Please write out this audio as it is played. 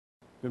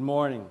Good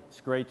morning.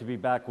 It's great to be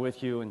back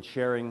with you and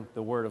sharing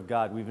the Word of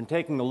God. We've been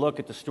taking a look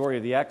at the story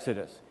of the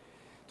Exodus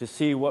to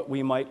see what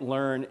we might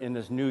learn in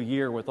this new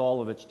year with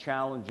all of its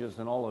challenges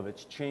and all of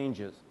its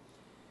changes.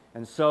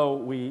 And so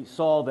we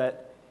saw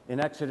that in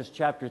Exodus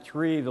chapter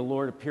 3, the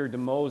Lord appeared to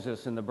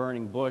Moses in the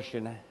burning bush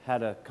and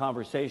had a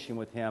conversation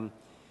with him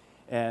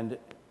and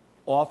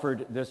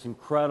offered this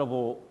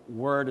incredible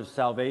word of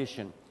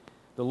salvation.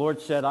 The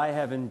Lord said, "I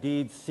have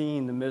indeed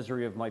seen the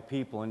misery of my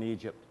people in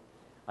Egypt.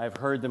 I have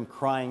heard them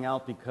crying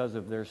out because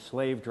of their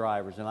slave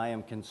drivers, and I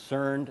am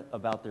concerned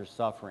about their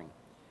suffering.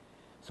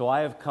 So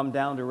I have come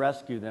down to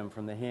rescue them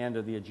from the hand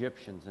of the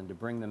Egyptians and to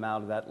bring them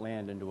out of that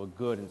land into a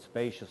good and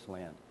spacious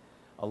land,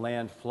 a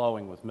land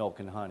flowing with milk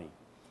and honey."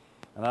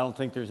 And I don't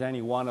think there's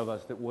any one of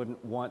us that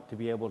wouldn't want to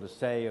be able to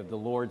say of the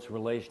Lord's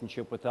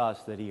relationship with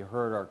us that He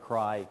heard our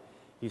cry,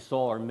 He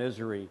saw our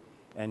misery,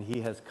 and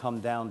He has come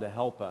down to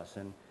help us.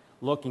 And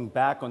looking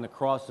back on the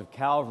cross of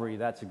Calvary,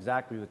 that's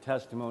exactly the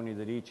testimony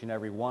that each and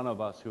every one of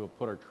us who have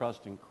put our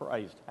trust in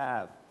Christ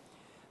have,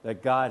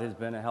 that God has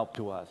been a help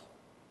to us.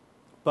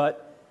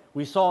 But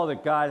we saw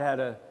that God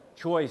had a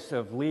choice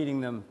of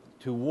leading them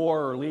to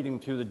war or leading them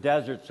to the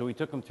desert, so He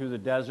took them through the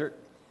desert,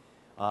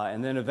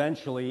 and then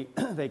eventually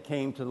they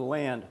came to the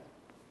land.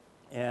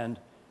 And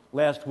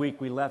last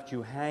week we left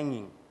you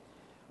hanging.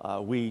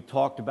 We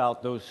talked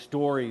about those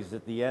stories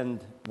at the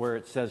end where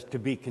it says to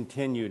be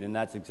continued, and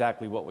that's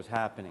exactly what was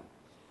happening.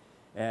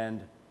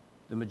 And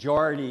the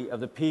majority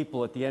of the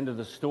people at the end of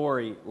the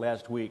story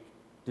last week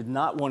did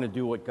not want to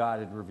do what God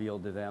had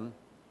revealed to them.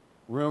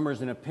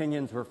 Rumors and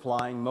opinions were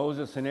flying.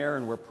 Moses and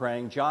Aaron were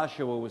praying.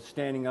 Joshua was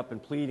standing up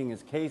and pleading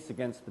his case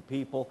against the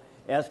people,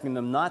 asking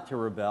them not to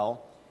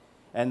rebel.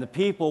 And the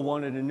people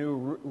wanted a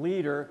new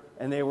leader,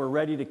 and they were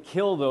ready to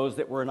kill those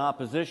that were in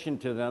opposition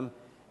to them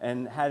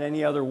and had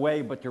any other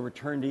way but to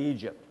return to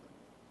Egypt.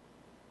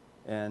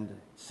 And it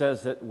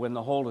says that when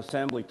the whole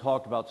assembly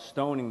talked about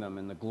stoning them,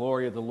 and the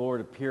glory of the Lord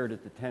appeared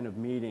at the tent of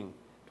meeting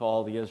to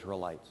all the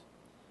Israelites.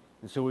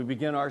 And so we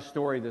begin our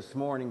story this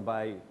morning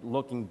by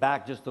looking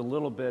back just a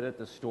little bit at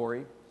the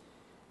story.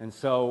 And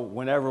so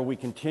whenever we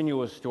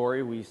continue a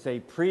story, we say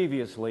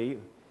previously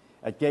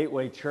at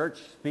Gateway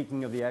Church,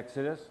 speaking of the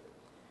Exodus,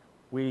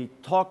 we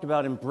talked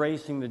about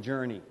embracing the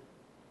journey.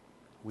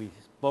 We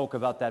spoke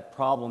about that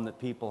problem that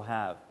people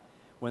have.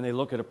 When they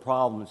look at a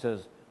problem, it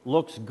says,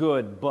 looks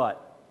good,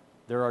 but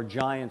there are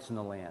giants in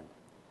the land.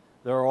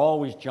 There are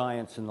always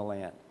giants in the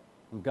land.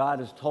 And God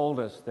has told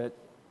us that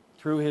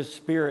through His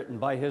Spirit and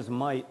by His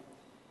might,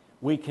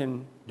 we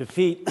can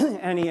defeat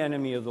any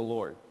enemy of the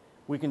Lord.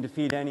 We can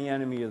defeat any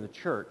enemy of the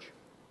church.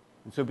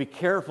 And so be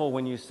careful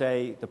when you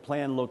say the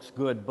plan looks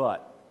good,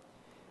 but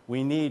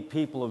we need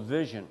people of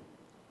vision.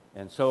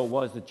 And so it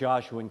was that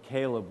Joshua and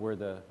Caleb were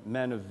the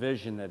men of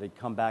vision that had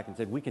come back and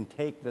said, we can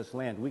take this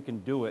land, we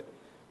can do it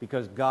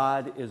because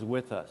God is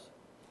with us.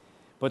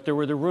 But there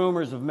were the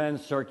rumors of men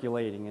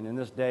circulating, and in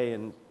this day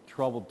and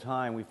troubled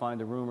time, we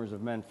find the rumors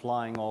of men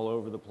flying all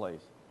over the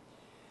place.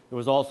 There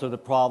was also the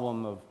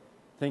problem of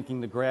thinking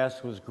the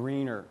grass was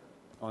greener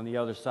on the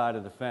other side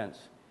of the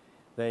fence.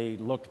 They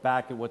looked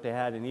back at what they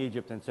had in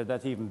Egypt and said,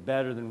 that's even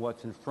better than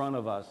what's in front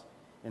of us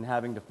in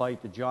having to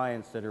fight the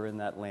giants that are in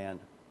that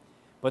land.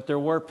 But there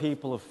were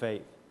people of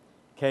faith.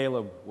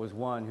 Caleb was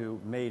one who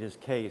made his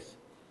case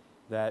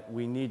that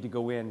we need to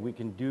go in. We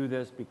can do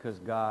this because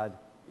God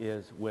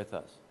is with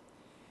us.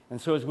 And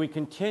so as we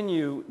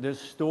continue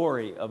this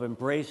story of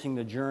embracing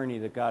the journey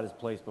that God has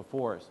placed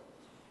before us,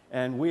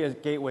 and we as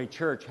Gateway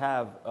Church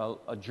have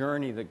a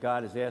journey that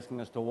God is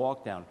asking us to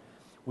walk down,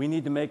 we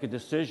need to make a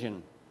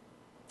decision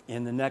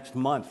in the next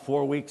month,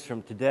 4 weeks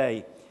from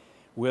today,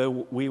 where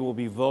we will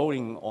be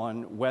voting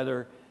on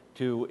whether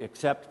to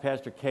accept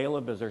Pastor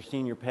Caleb as our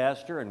senior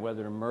pastor and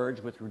whether to merge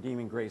with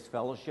Redeeming Grace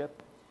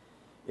Fellowship.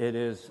 It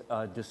is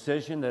a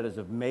decision that is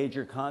of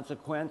major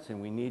consequence,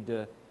 and we need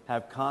to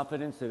have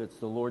confidence that it's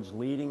the Lord's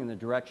leading in the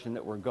direction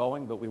that we're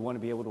going, but we want to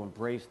be able to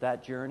embrace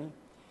that journey.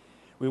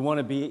 We want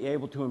to be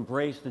able to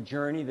embrace the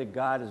journey that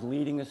God is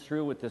leading us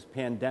through with this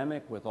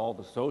pandemic, with all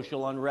the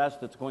social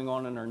unrest that's going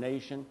on in our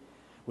nation,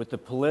 with the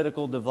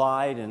political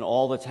divide and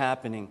all that's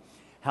happening.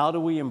 How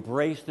do we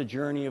embrace the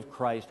journey of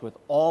Christ with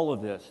all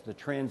of this, the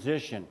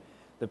transition,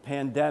 the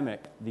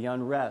pandemic, the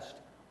unrest,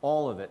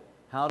 all of it?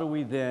 How do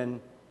we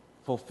then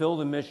fulfill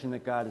the mission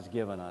that God has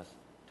given us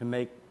to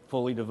make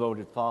fully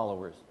devoted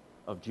followers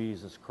of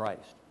Jesus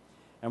Christ?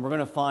 And we're going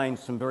to find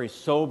some very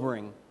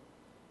sobering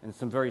and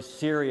some very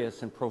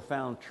serious and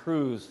profound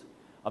truths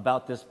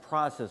about this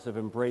process of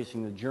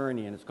embracing the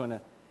journey. And it's going to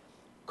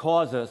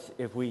cause us,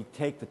 if we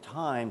take the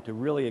time, to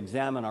really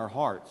examine our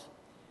hearts.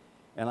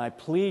 And I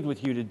plead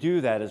with you to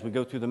do that as we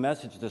go through the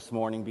message this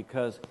morning,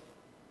 because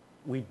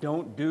we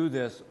don't do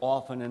this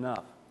often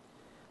enough.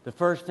 The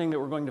first thing that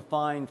we're going to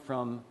find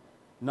from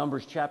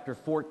Numbers chapter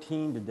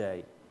 14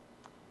 today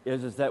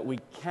is that we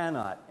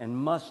cannot and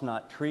must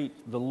not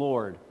treat the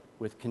Lord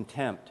with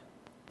contempt.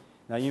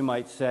 Now you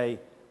might say,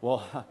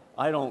 well,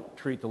 I don't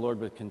treat the Lord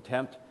with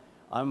contempt.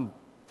 I'm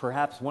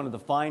perhaps one of the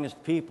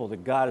finest people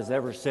that God has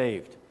ever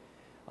saved.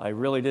 I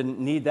really didn't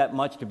need that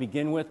much to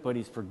begin with, but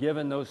he's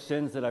forgiven those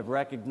sins that I've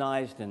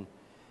recognized, and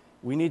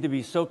we need to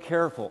be so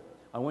careful.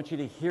 I want you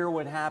to hear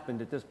what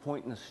happened at this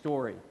point in the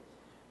story,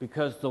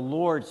 because the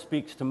Lord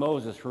speaks to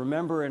Moses.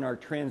 Remember in our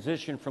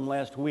transition from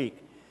last week,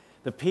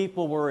 the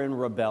people were in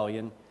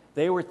rebellion.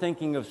 They were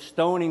thinking of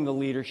stoning the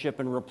leadership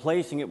and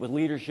replacing it with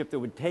leadership that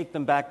would take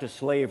them back to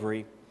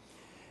slavery.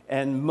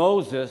 And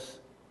Moses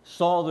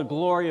saw the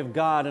glory of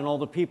God, and all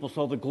the people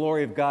saw the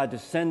glory of God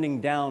descending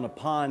down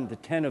upon the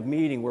tent of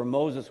meeting where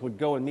Moses would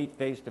go and meet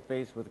face to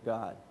face with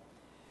God.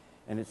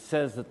 And it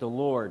says that the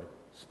Lord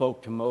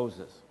spoke to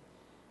Moses.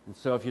 And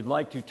so if you'd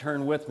like to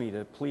turn with me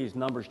to, please,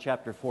 Numbers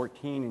chapter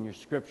 14 in your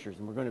scriptures,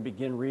 and we're going to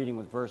begin reading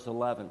with verse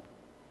 11.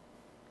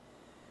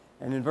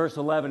 And in verse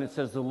 11 it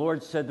says, "The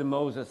Lord said to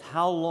Moses,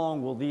 how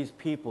long will these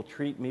people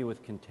treat me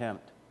with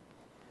contempt?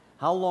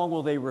 How long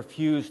will they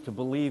refuse to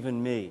believe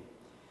in me,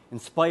 in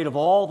spite of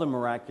all the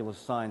miraculous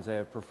signs I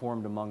have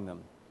performed among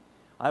them?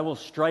 I will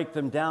strike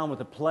them down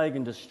with a plague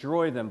and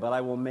destroy them, but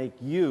I will make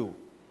you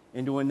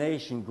into a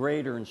nation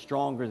greater and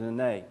stronger than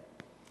they."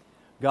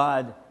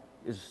 God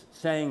is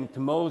saying to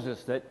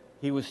Moses that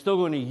he was still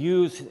going to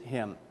use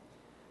him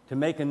to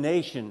make a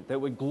nation that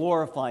would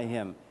glorify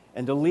him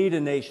and to lead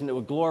a nation that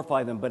would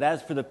glorify them. But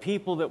as for the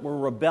people that were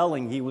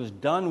rebelling, he was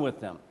done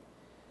with them.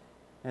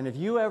 And have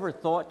you ever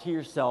thought to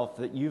yourself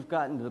that you've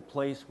gotten to the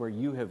place where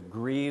you have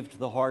grieved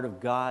the heart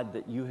of God,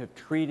 that you have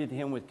treated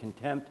him with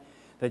contempt,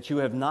 that you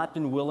have not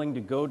been willing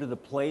to go to the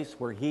place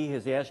where he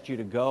has asked you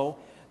to go,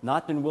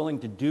 not been willing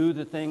to do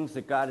the things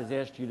that God has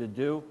asked you to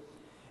do?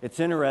 It's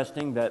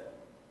interesting that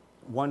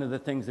one of the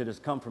things that has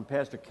come from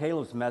Pastor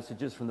Caleb's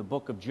messages from the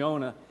book of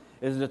Jonah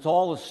is that it's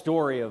all a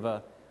story of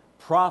a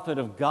prophet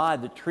of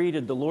God that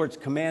treated the Lord's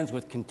commands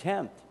with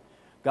contempt.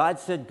 God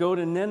said, go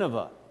to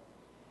Nineveh,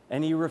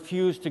 and he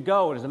refused to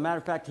go. As a matter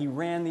of fact, he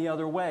ran the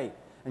other way.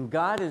 And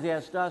God has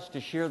asked us to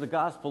share the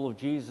gospel of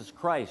Jesus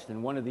Christ.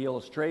 And one of the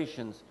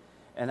illustrations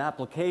and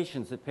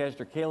applications that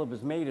Pastor Caleb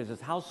has made is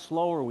how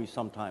slow are we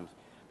sometimes,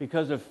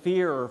 because of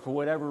fear or for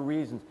whatever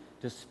reasons,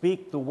 to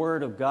speak the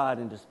word of God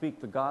and to speak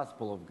the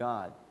gospel of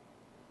God.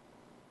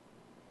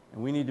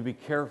 And we need to be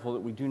careful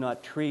that we do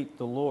not treat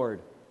the Lord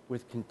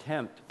with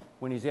contempt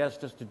when he's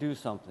asked us to do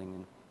something.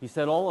 And he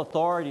said, all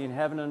authority in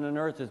heaven and on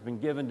earth has been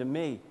given to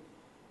me,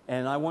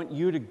 and I want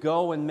you to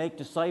go and make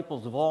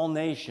disciples of all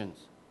nations.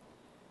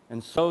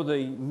 And so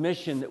the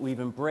mission that we've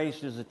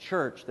embraced as a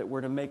church, that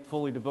we're to make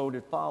fully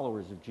devoted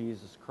followers of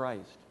Jesus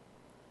Christ.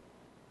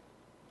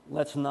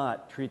 Let's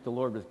not treat the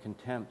Lord with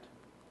contempt.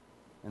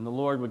 And the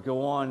Lord would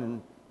go on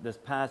in this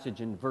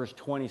passage in verse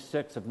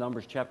 26 of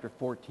Numbers chapter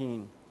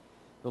 14.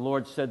 The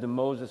Lord said to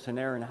Moses and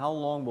Aaron, how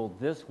long will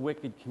this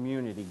wicked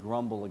community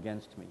grumble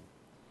against me?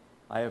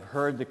 I have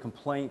heard the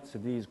complaints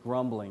of these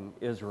grumbling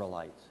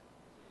Israelites.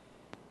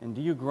 And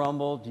do you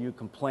grumble? Do you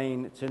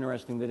complain? It's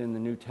interesting that in the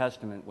New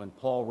Testament, when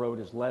Paul wrote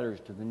his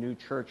letters to the new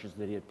churches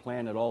that he had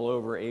planted all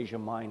over Asia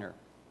Minor,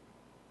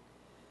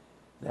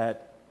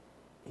 that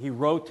he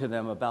wrote to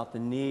them about the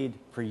need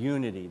for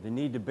unity, the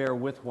need to bear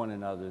with one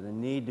another, the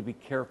need to be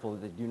careful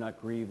that they do not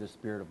grieve the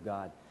Spirit of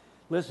God.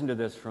 Listen to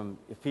this from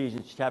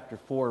Ephesians chapter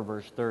 4,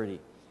 verse 30.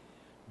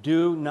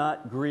 Do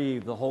not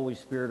grieve the Holy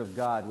Spirit of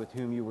God, with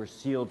whom you were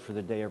sealed for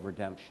the day of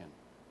redemption.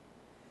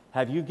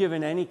 Have you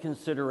given any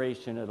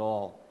consideration at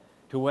all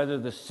to whether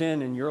the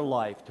sin in your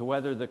life, to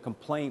whether the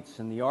complaints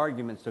and the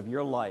arguments of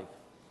your life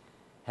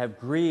have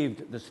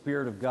grieved the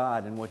Spirit of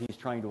God and what he's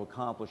trying to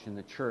accomplish in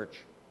the church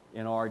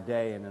in our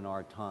day and in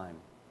our time?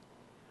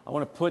 I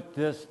want to put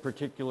this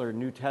particular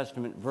New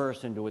Testament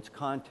verse into its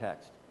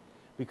context,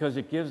 because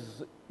it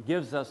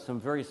gives us some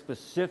very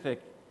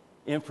specific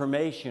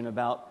information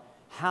about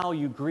how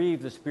you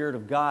grieve the Spirit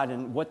of God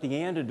and what the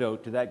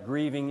antidote to that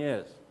grieving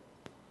is.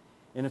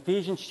 In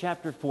Ephesians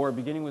chapter 4,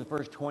 beginning with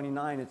verse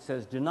 29, it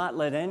says, do not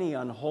let any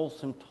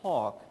unwholesome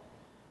talk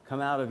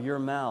come out of your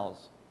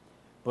mouths,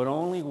 but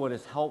only what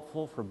is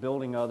helpful for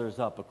building others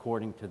up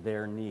according to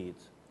their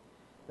needs,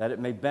 that it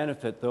may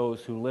benefit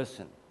those who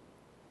listen.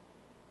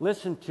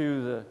 Listen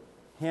to the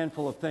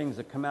handful of things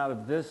that come out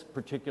of this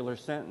particular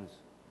sentence.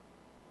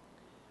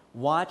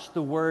 Watch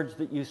the words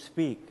that you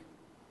speak.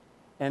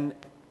 And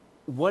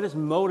what is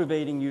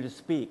motivating you to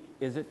speak?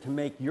 Is it to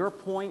make your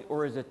point,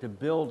 or is it to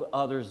build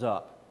others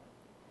up?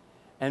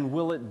 And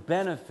will it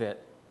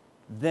benefit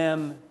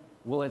them?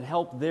 Will it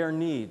help their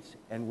needs?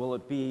 And will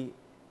it be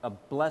a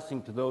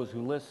blessing to those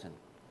who listen?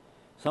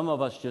 Some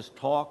of us just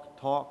talk.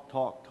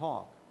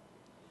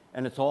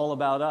 And it's all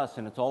about us,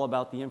 and it's all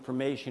about the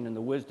information and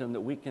the wisdom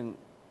that we can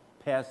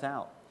pass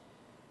out.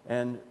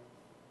 And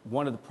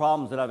one of the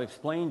problems that I've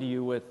explained to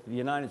you with the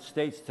United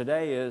States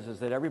today is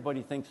that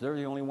everybody thinks they're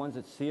the only ones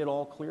that see it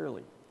all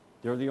clearly.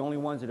 They're the only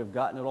ones that have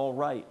gotten it all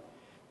right.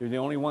 They're the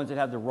only ones that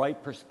have the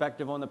right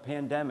perspective on the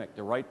pandemic,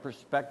 the right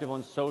perspective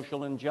on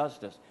social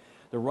injustice,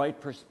 the right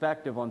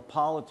perspective on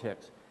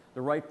politics,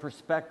 the right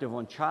perspective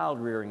on child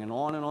rearing, and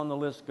on the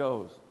list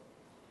goes.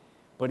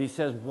 But he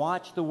says,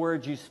 watch the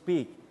words you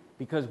speak,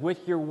 because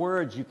with your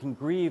words you can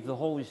grieve the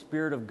Holy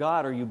Spirit of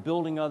God. Are you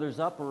building others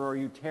up, or are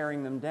you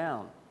tearing them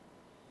down?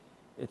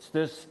 It's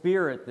this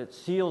Spirit that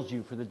seals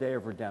you for the day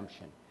of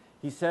redemption.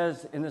 He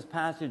says in this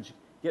passage,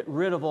 get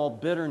rid of all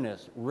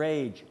bitterness,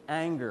 rage,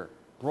 anger,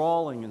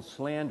 brawling, and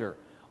slander,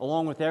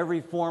 along with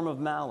every form of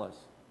malice.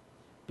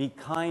 Be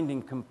kind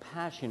and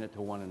compassionate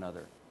to one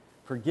another,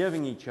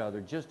 forgiving each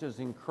other, just as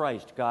in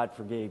Christ God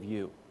forgave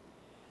you.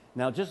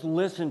 Now just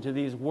listen to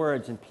these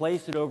words and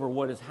place it over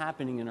what is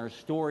happening in our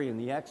story in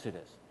the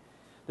Exodus.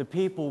 The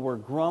people were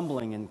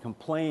grumbling and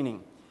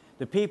complaining.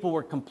 The people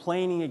were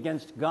complaining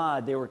against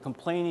God. They were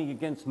complaining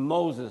against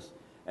Moses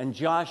and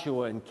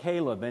Joshua and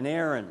Caleb and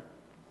Aaron.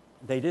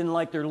 They didn't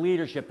like their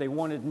leadership. They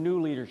wanted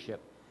new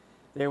leadership.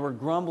 They were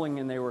grumbling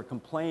and they were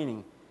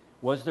complaining.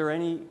 Was there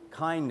any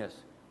kindness?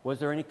 Was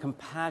there any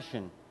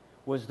compassion?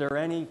 Was there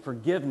any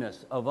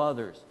forgiveness of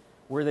others?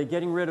 Were they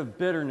getting rid of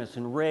bitterness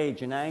and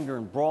rage and anger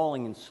and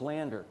brawling and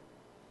slander?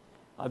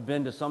 I've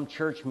been to some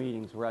church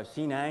meetings where I've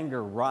seen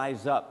anger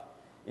rise up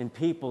in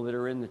people that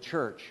are in the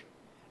church.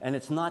 And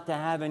it's not to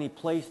have any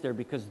place there,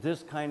 because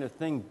this kind of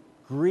thing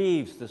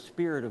grieves the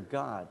Spirit of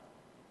God.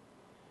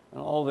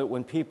 And all that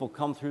when people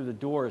come through the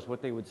doors,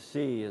 what they would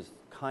see is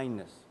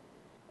kindness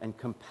and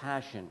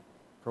compassion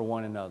for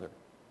one another.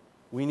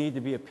 We need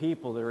to be a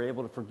people that are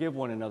able to forgive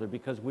one another,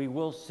 because we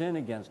will sin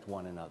against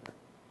one another.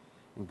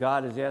 And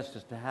God has asked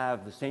us to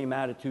have the same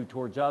attitude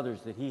towards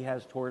others that He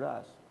has toward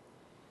us.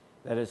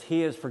 That as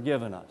He has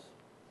forgiven us,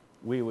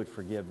 we would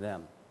forgive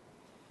them.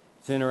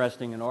 It's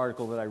interesting, an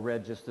article that I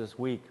read just this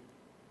week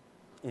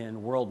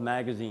in World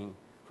Magazine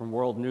from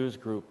World News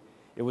Group.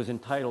 It was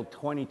entitled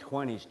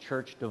 2020's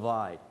Church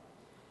Divide.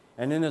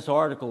 And in this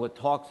article, it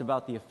talks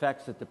about the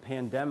effects that the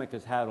pandemic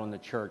has had on the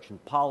church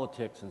and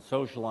politics and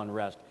social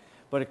unrest,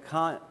 but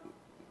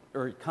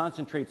it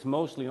concentrates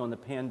mostly on the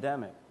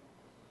pandemic.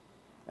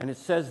 And it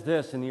says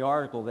this in the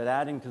article, that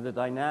adding to the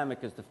dynamic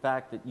is the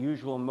fact that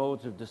usual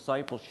modes of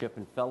discipleship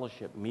and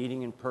fellowship,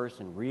 meeting in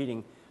person,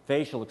 reading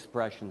facial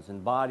expressions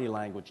and body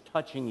language,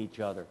 touching each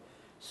other,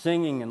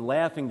 singing and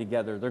laughing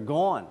together, they're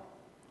gone.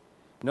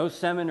 No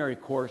seminary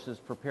courses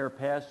prepare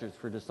pastors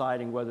for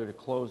deciding whether to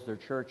close their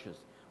churches,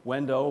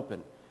 when to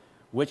open,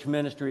 which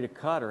ministry to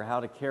cut, or how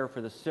to care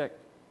for the sick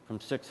from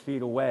 6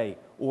 feet away,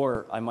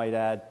 or, I might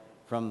add,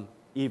 from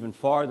even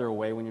farther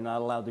away when you're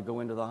not allowed to go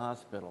into the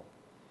hospital.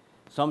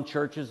 Some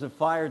churches have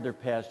fired their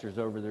pastors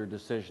over their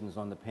decisions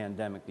on the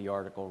pandemic, the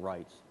article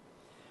writes.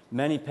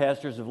 Many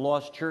pastors have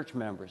lost church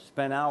members,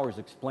 spent hours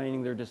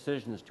explaining their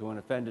decisions to an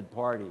offended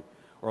party,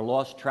 or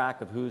lost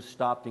track of who's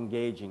stopped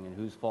engaging and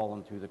who's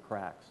fallen through the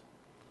cracks.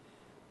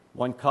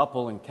 One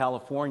couple in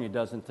California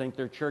doesn't think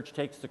their church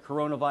takes the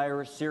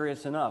coronavirus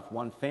serious enough.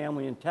 One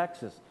family in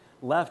Texas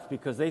left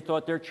because they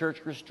thought their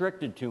church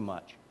restricted too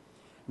much.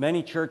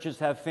 Many churches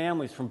have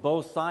families from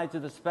both sides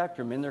of the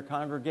spectrum in their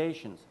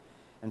congregations,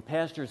 and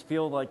pastors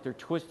feel like they're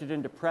twisted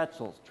into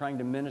pretzels trying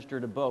to minister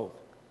to both.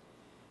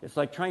 It's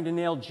like trying to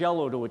nail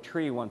Jell-O to a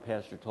tree, one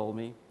pastor told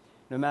me.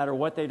 No matter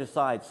what they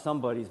decide,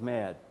 somebody's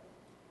mad.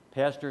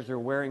 Pastors are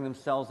wearing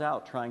themselves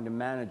out trying to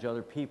manage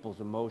other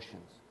people's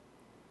emotions.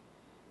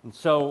 And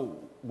so,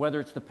 whether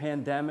it's the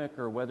pandemic,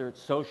 or whether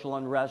it's social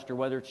unrest, or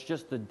whether it's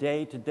just the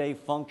day-to-day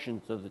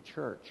functions of the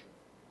church,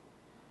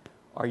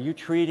 are you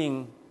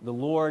treating the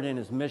Lord and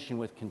His mission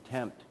with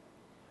contempt?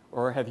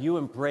 Or have you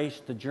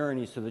embraced the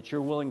journey so that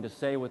you're willing to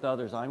say with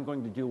others, I'm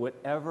going to do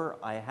whatever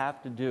I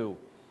have to do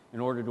in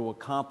order to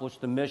accomplish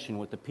the mission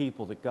with the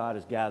people that God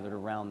has gathered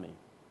around me?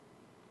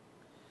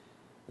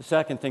 The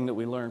second thing that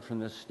we learn from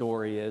this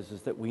story is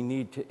that we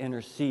need to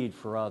intercede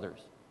for others.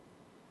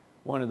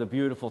 One of the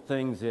beautiful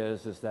things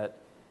is that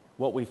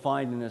what we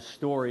find in this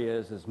story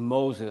is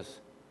Moses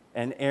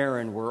and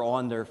Aaron were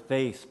on their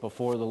face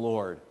before the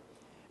Lord.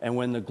 And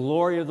when the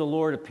glory of the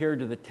Lord appeared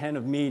to the tent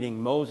of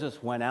meeting,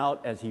 Moses went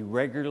out as he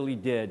regularly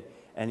did,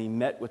 and he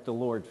met with the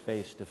Lord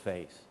face to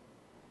face.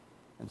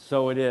 And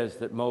so it is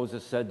that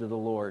Moses said to the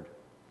Lord,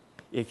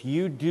 if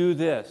you do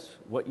this,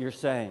 what you're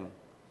saying,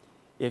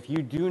 if you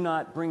do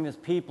not bring this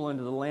people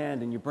into the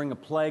land and you bring a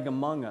plague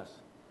among us,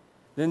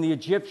 then the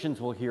Egyptians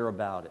will hear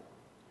about it.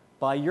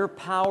 By your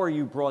power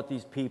you brought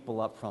these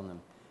people up from them.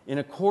 In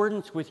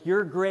accordance with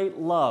your great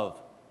love,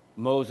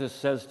 Moses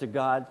says to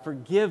God,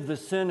 forgive the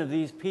sin of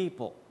these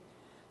people,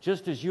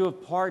 just as you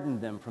have pardoned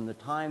them from the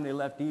time they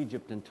left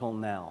Egypt until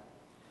now.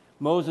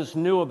 Moses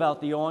knew about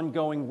the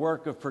ongoing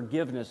work of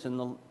forgiveness in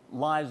the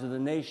lives of the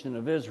nation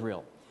of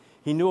Israel.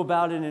 He knew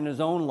about it in his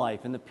own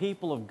life, and the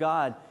people of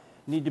God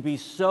need to be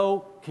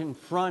so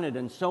confronted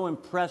and so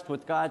impressed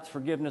with God's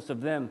forgiveness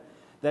of them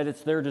that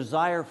it's their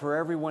desire for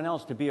everyone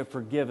else to be a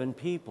forgiven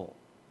people.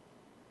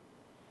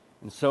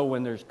 And so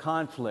when there's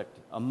conflict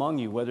among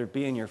you, whether it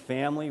be in your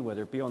family,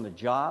 whether it be on the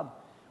job,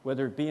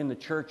 whether it be in the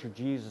church of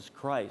Jesus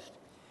Christ,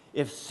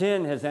 if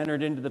sin has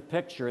entered into the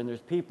picture and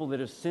there's people that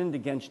have sinned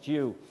against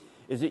you,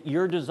 is it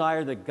your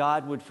desire that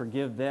God would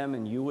forgive them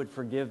and you would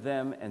forgive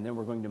them, and then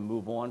we're going to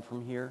move on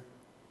from here?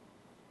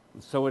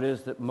 And so it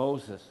is that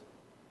Moses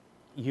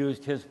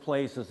used his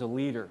place as a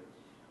leader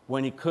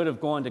when he could have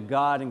gone to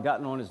God and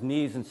gotten on his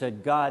knees and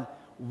said, God,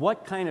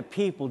 what kind of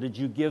people did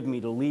you give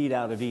me to lead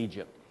out of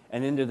Egypt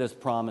and into this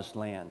promised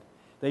land?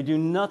 They do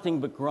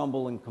nothing but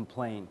grumble and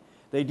complain.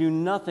 They do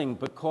nothing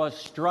but cause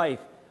strife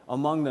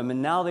among them,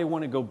 and now they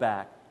want to go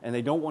back, and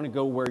they don't want to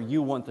go where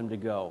you want them to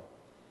go.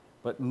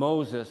 But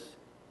Moses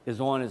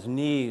is on his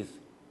knees,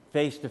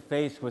 face to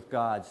face with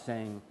God,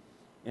 saying,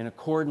 in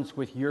accordance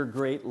with your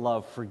great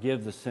love,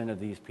 forgive the sin of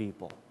these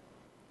people.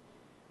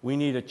 We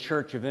need a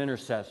church of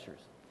intercessors.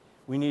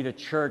 We need a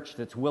church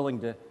that's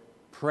willing to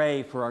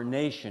pray for our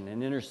nation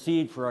and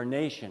intercede for our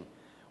nation.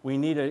 We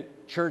need a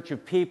church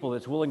of people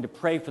that's willing to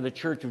pray for the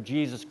church of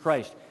Jesus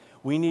Christ.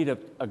 We need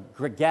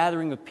a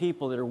gathering of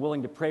people that are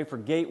willing to pray for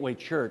Gateway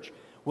Church,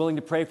 willing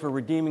to pray for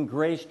Redeeming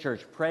Grace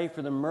Church, pray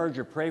for the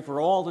merger, pray for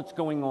all that's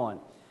going on.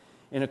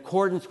 In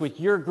accordance with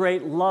your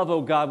great love,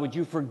 O God, would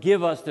you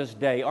forgive us this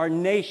day? Our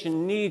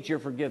nation needs your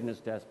forgiveness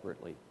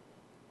desperately.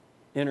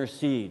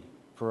 Intercede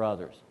for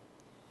others.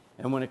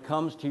 And when it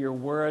comes to your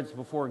words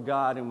before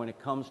God and when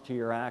it comes to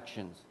your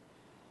actions,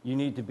 you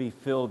need to be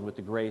filled with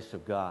the grace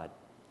of God.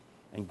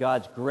 And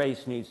God's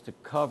grace needs to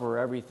cover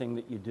everything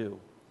that you do.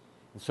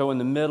 And so in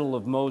the middle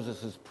of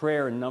Moses'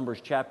 prayer in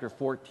Numbers chapter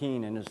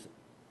 14 and his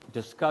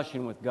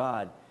discussion with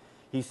God,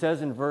 he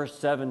says in verse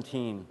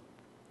 17,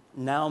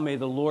 now may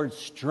the Lord's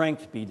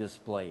strength be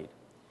displayed,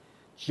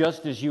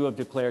 just as you have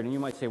declared. And you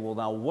might say, well,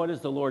 now what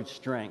is the Lord's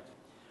strength?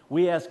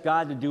 We ask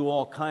God to do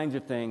all kinds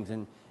of things,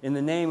 and in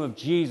the name of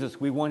Jesus,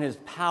 we want his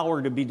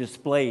power to be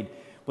displayed.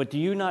 But do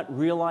you not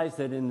realize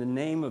that in the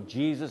name of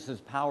Jesus,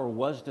 his power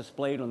was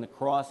displayed on the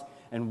cross?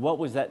 And what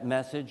was that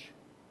message?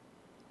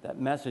 That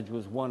message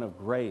was one of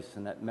grace,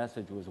 and that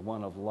message was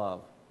one of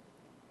love.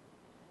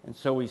 And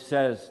so he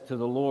says to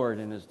the Lord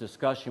in his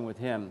discussion with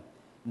him,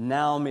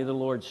 now may the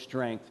Lord's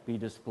strength be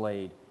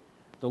displayed.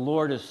 The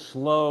Lord is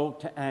slow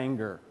to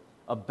anger,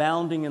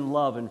 abounding in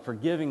love and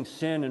forgiving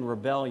sin and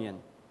rebellion.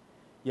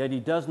 Yet he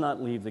does not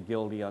leave the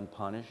guilty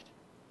unpunished.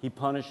 He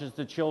punishes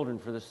the children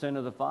for the sin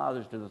of the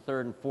fathers to the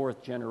third and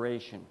fourth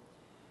generation.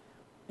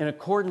 In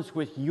accordance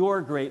with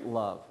your great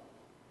love,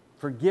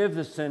 forgive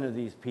the sin of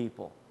these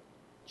people,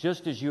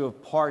 just as you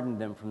have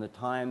pardoned them from the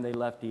time they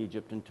left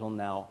Egypt until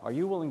now. Are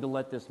you willing to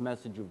let this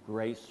message of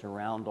grace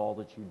surround all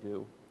that you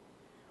do?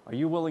 Are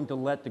you willing to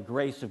let the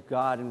grace of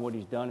God and what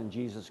he's done in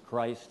Jesus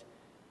Christ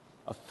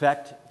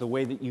affect the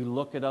way that you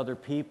look at other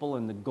people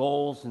and the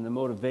goals and the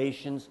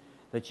motivations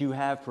that you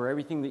have for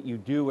everything that you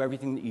do,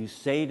 everything that you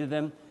say to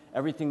them,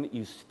 everything that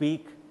you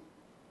speak?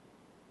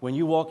 When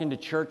you walk into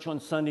church on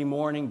Sunday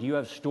morning, do you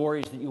have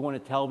stories that you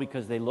want to tell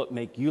because they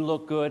make you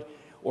look good?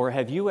 Or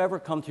have you ever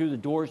come through the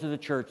doors of the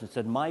church and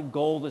said, my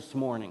goal this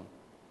morning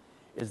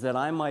is that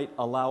I might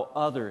allow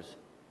others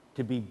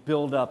to be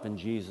built up in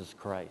Jesus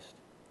Christ?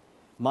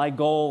 My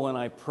goal when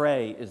I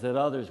pray is that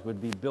others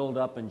would be built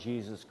up in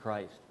Jesus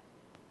Christ.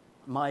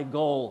 My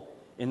goal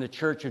in the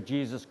Church of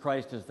Jesus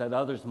Christ is that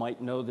others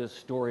might know this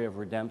story of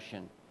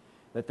redemption,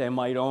 that they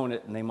might own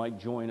it and they might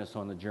join us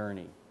on the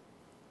journey.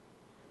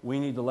 We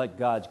need to let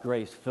God's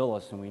grace fill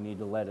us, and we need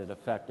to let it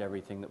affect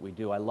everything that we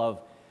do. I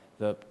love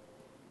the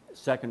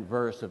second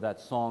verse of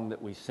that song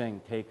that we sing,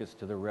 Take Us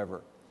to the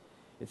River.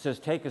 It says,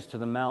 take us to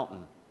the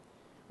mountain,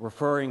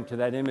 referring to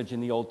that image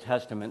in the Old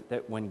Testament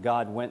that when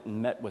God went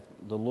and met with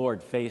the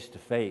Lord face to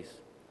face.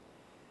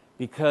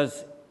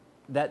 Because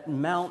that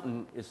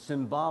mountain is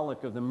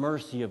symbolic of the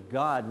mercy of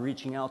God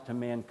reaching out to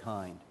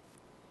mankind.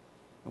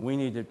 And we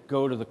need to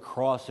go to the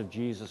cross of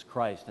Jesus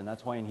Christ. And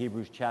that's why in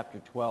Hebrews chapter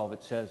 12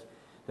 it says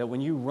that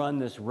when you run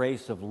this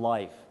race of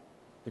life,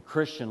 the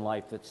Christian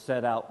life that's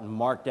set out and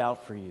marked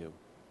out for you,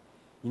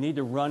 you need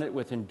to run it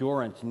with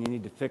endurance, and you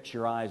need to fix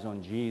your eyes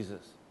on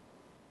Jesus.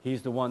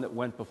 He's the one that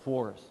went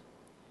before us.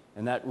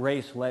 And that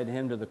race led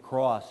him to the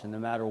cross. And no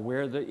matter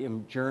where the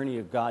journey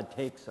of God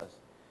takes us,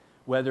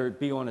 whether it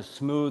be on a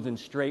smooth and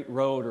straight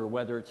road or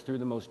whether it's through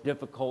the most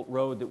difficult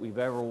road that we've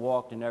ever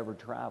walked and ever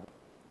traveled,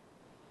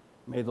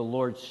 may the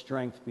Lord's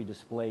strength be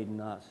displayed in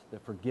us, the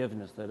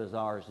forgiveness that is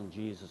ours in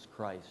Jesus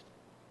Christ.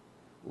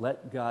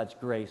 Let God's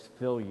grace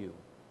fill you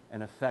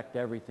and affect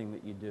everything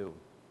that you do.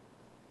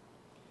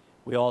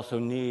 We also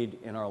need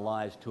in our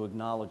lives to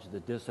acknowledge the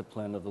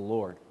discipline of the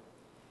Lord.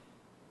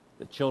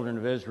 The children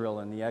of Israel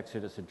in the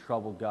Exodus had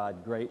troubled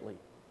God greatly.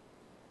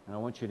 And I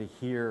want you to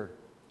hear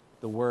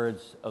the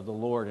words of the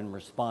Lord in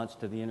response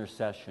to the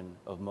intercession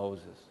of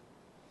Moses.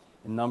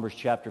 In Numbers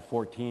chapter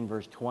 14,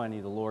 verse 20,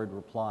 the Lord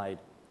replied,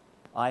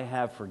 I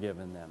have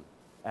forgiven them,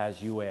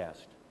 as you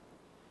asked.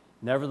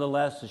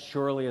 Nevertheless, as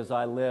surely as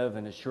I live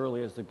and as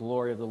surely as the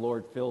glory of the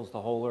Lord fills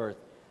the whole earth,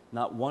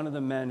 not one of the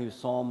men who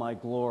saw my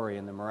glory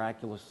and the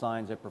miraculous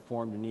signs I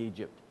performed in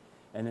Egypt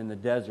and in the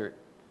desert,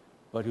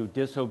 but who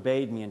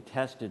disobeyed me and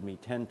tested me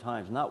 10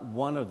 times, not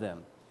one of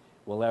them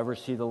will ever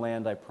see the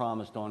land I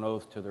promised on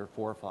oath to their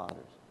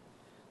forefathers.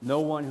 No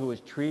one who has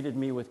treated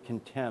me with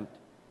contempt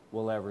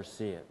will ever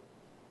see it.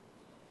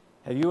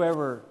 Have you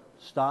ever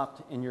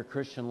stopped in your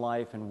Christian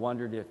life and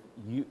wondered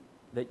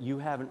that you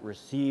haven't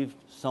received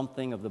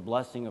something of the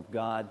blessing of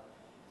God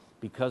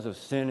because of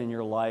sin in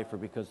your life or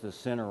because the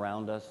sin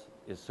around us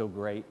is so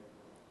great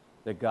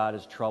that God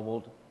is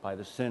troubled by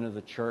the sin of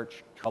the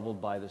church,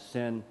 troubled by the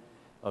sin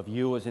of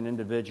you as an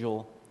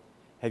individual?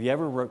 Have you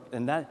ever,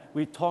 and that,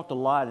 we've talked a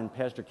lot in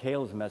Pastor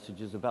Kayla's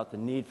messages about the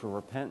need for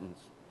repentance.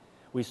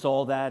 We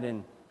saw that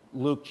in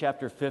Luke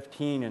chapter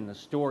 15 in the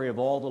story of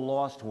all the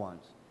lost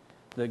ones,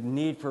 the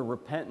need for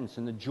repentance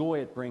and the joy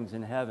it brings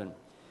in heaven.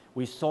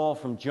 We saw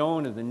from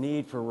Jonah the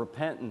need for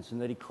repentance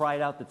and that he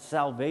cried out that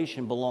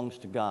salvation belongs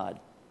to God.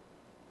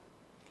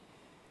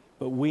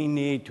 But we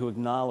need to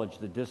acknowledge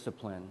the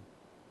discipline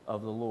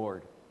of the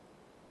Lord.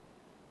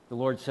 The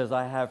Lord says,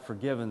 I have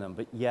forgiven them,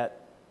 but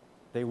yet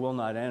they will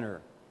not enter.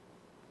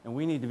 And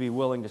we need to be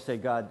willing to say,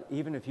 God,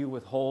 even if you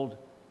withhold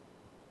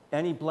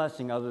any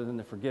blessing other than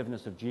the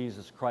forgiveness of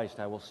Jesus Christ,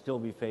 I will still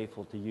be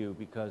faithful to you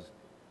because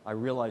I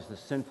realize the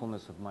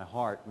sinfulness of my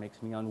heart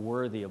makes me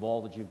unworthy of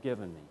all that you've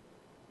given me.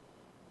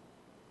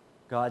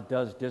 God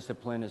does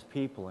discipline his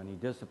people, and he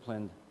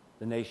disciplined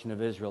the nation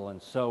of Israel, and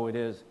so it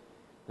is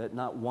that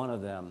not one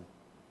of them,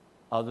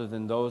 other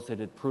than those that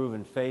had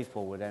proven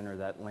faithful, would enter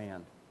that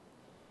land.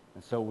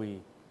 And so we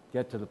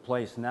get to the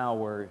place now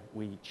where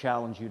we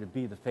challenge you to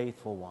be the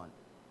faithful one.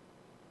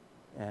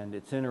 And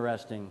it's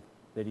interesting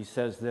that he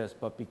says this,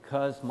 but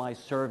because my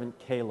servant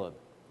Caleb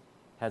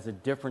has a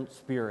different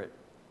spirit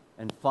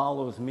and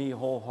follows me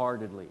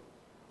wholeheartedly,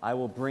 I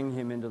will bring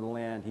him into the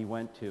land he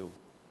went to,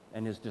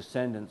 and his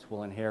descendants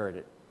will inherit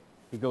it.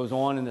 He goes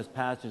on in this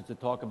passage to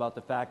talk about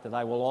the fact that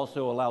I will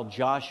also allow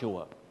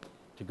Joshua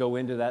to go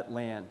into that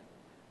land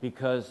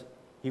because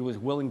he was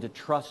willing to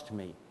trust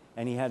me,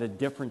 and he had a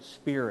different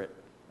spirit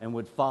and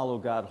would follow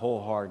God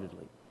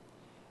wholeheartedly.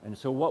 And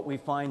so what we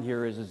find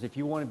here is if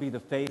you want to be the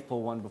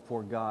faithful one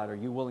before God, are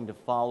you willing to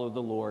follow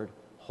the Lord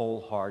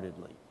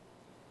wholeheartedly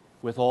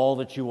with all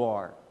that you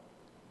are,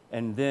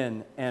 and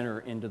then enter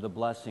into the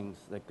blessings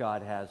that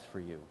God has for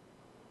you?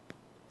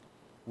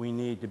 We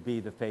need to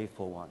be the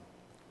faithful one.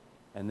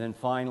 And then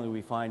finally,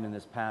 we find in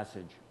this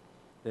passage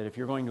that if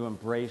you're going to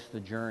embrace the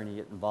journey,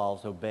 it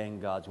involves obeying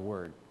God's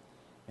word.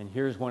 And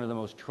here's one of the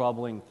most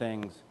troubling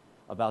things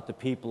about the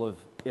people of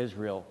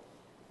Israel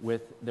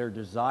with their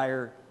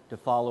desire to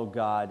follow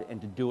God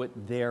and to do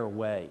it their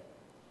way.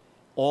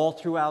 All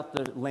throughout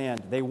the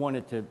land, they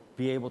wanted to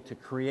be able to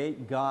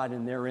create God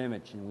in their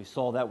image, and we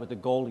saw that with the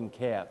golden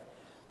calf.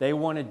 They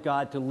wanted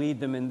God to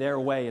lead them in their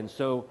way, and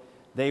so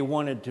they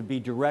wanted to be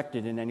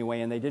directed in any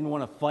way, and they didn't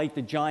want to fight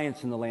the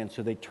giants in the land,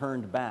 so they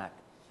turned back.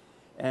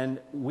 And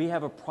we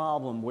have a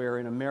problem where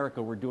in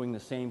America we're doing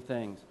the same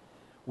things.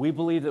 We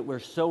believe that we're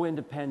so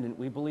independent,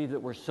 we believe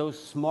that we're so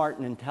smart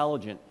and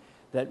intelligent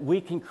that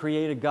we can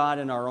create a God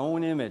in our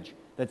own image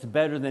that's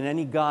better than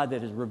any God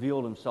that has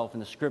revealed himself in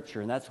the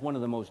Scripture. And that's one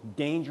of the most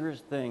dangerous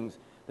things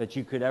that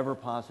you could ever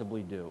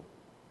possibly do.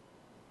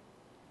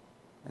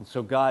 And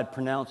so God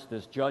pronounced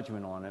this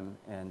judgment on him,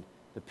 and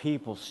the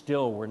people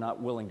still were not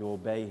willing to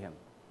obey him.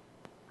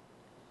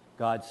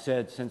 God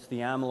said, since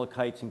the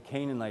Amalekites and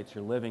Canaanites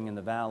are living in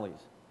the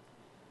valleys,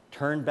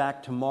 turn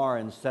back tomorrow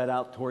and set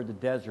out toward the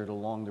desert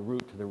along the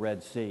route to the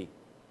Red Sea.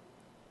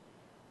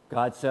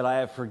 God said, I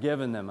have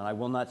forgiven them, and I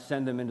will not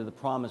send them into the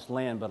promised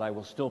land, but I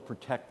will still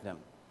protect them.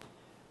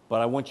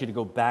 But I want you to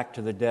go back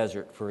to the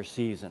desert for a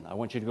season. I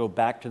want you to go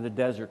back to the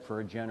desert for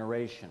a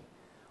generation.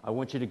 I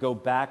want you to go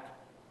back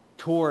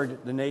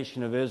toward the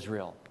nation of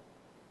Israel.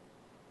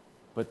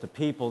 But the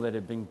people that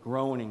had been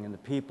groaning, and the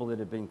people that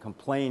had been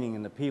complaining,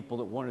 and the people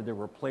that wanted to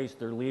replace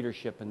their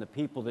leadership, and the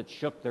people that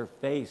shook their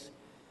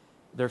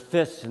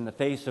fists in the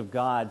face of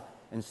God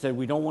and said,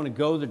 we don't want to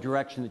go the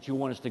direction that you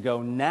want us to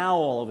go, now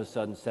all of a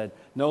sudden said,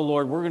 no,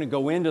 Lord, we're going to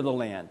go into the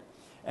land.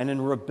 And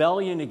in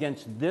rebellion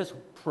against this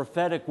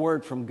prophetic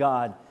word from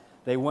God,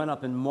 they went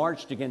up and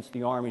marched against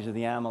the armies of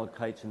the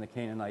Amalekites and the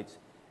Canaanites,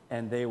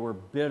 and they were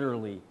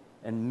bitterly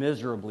and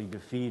miserably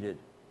defeated.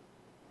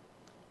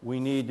 We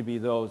need to be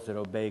those that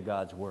obey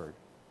God's word.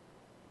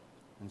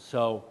 And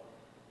so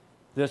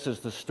this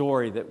is the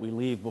story that we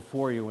leave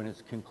before you in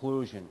its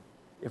conclusion.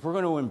 If we're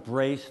going to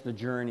embrace the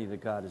journey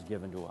that God has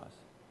given to us,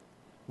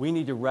 we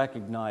need to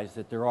recognize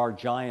that there are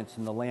giants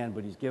in the land,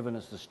 but he's given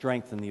us the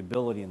strength and the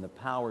ability and the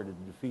power to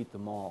defeat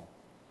them all.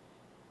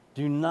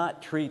 Do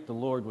not treat the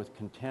Lord with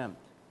contempt.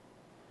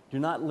 Do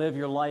not live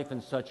your life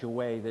in such a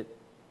way that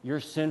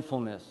your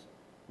sinfulness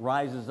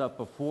rises up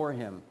before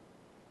him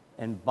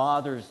and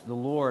bothers the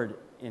Lord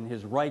in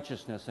his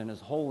righteousness and his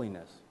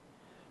holiness.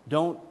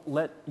 Don't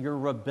let your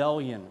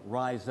rebellion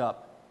rise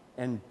up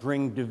and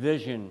bring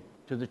division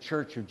to the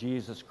church of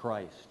Jesus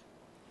Christ.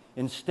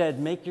 Instead,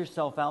 make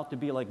yourself out to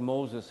be like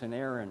Moses and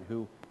Aaron,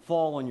 who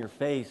fall on your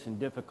face in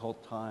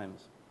difficult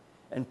times,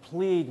 and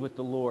plead with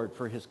the Lord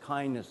for his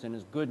kindness and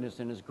his goodness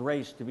and his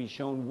grace to be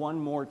shown one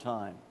more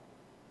time.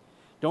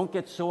 Don't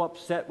get so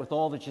upset with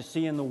all that you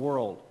see in the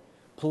world,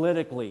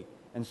 politically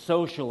and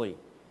socially,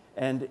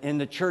 and in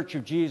the church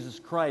of Jesus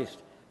Christ,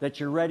 that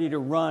you're ready to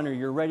run, or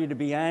you're ready to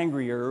be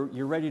angry, or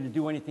you're ready to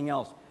do anything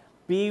else.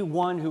 Be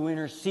one who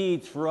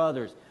intercedes for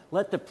others.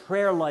 Let the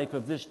prayer life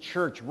of this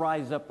church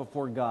rise up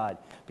before God,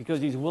 because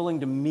he's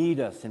willing to meet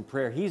us in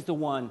prayer. He's the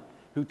one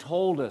who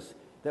told us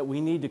that we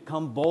need to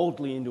come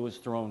boldly into his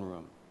throne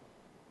room.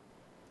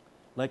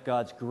 Let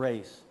God's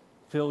grace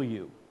fill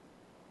you,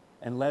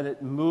 and let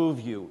it move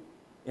you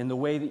in the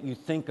way that you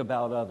think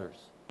about others.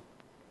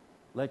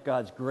 Let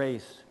God's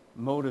grace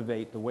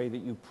motivate the way that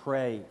you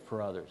pray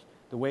for others,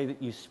 the way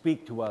that you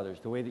speak to others,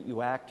 the way that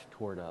you act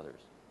toward others.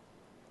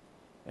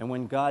 And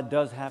when God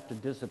does have to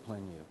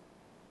discipline you,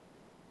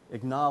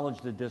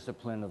 acknowledge the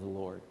discipline of the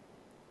Lord.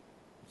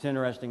 It's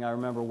interesting, I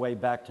remember way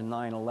back to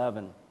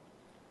 9/11,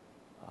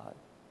 a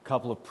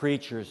couple of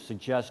preachers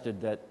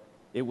suggested that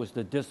it was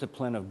the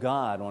discipline of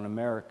God on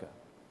America,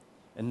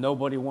 and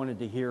nobody wanted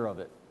to hear of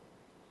it.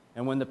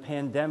 And when the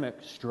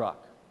pandemic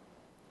struck,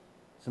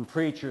 some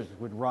preachers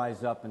would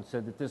rise up and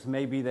said that this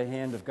may be the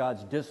hand of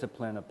God's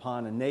discipline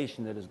upon a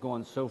nation that has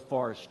gone so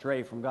far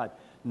astray from God.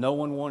 No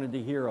one wanted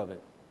to hear of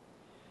it.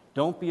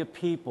 Don't be a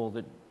people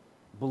that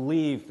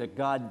believe that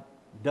God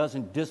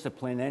doesn't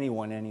discipline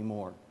anyone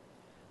anymore.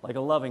 Like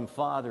a loving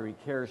father, he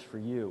cares for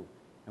you,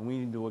 and we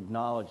need to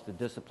acknowledge the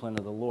discipline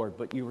of the Lord,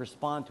 but you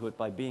respond to it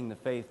by being the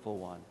faithful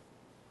one.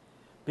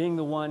 Being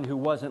the one who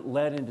wasn't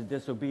led into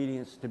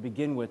disobedience to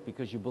begin with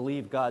because you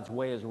believe God's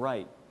way is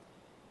right.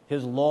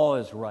 His law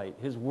is right.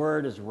 His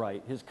word is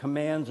right. His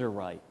commands are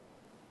right.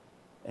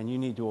 And you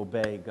need to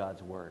obey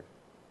God's word.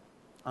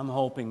 I'm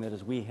hoping that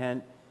as we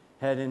head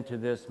into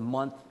this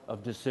month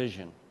of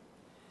decision,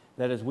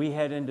 that as we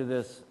head into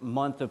this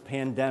month of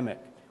pandemic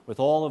with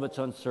all of its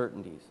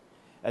uncertainties,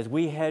 as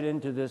we head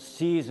into this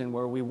season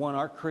where we want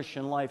our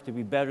Christian life to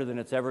be better than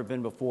it's ever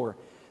been before,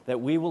 that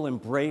we will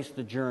embrace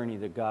the journey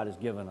that God has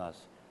given us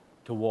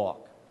to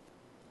walk,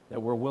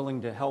 that we're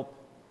willing to help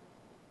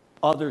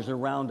others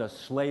around us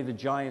slay the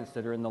giants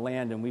that are in the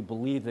land, and we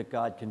believe that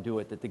God can do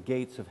it, that the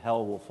gates of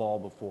hell will fall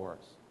before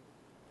us.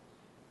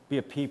 Be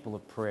a people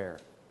of prayer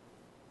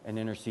and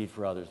intercede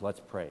for others. Let's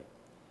pray.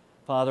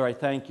 Father, I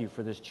thank you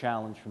for this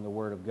challenge from the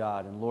Word of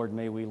God, and Lord,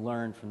 may we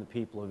learn from the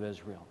people of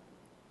Israel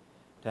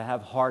to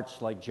have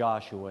hearts like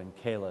Joshua and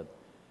Caleb,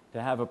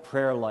 to have a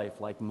prayer life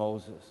like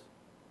Moses,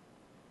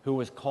 who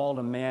was called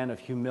a man of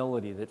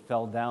humility that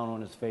fell down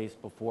on his face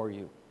before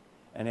you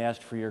and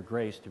asked for your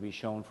grace to be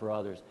shown for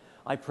others.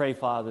 I pray,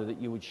 Father, that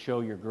you would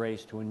show your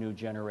grace to a new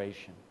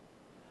generation.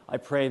 I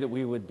pray that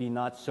we would be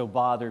not so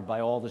bothered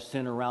by all the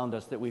sin around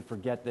us that we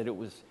forget that it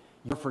was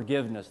your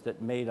forgiveness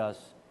that made us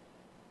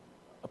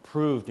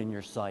approved in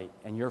your sight,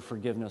 and your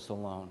forgiveness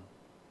alone.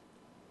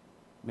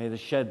 May the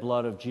shed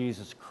blood of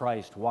Jesus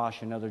Christ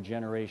wash another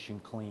generation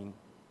clean.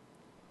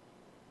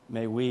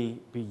 May we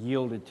be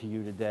yielded to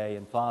you today.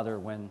 And Father,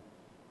 when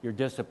your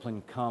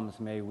discipline comes,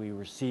 may we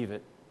receive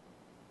it.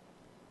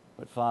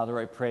 But Father,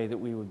 I pray that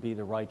we would be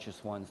the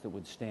righteous ones that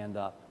would stand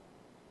up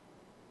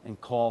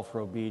and call for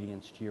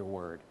obedience to your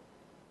word.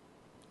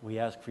 We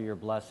ask for your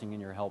blessing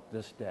and your help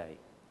this day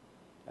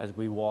as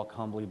we walk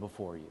humbly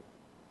before you.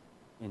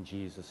 In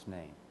Jesus'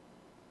 name,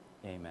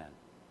 amen.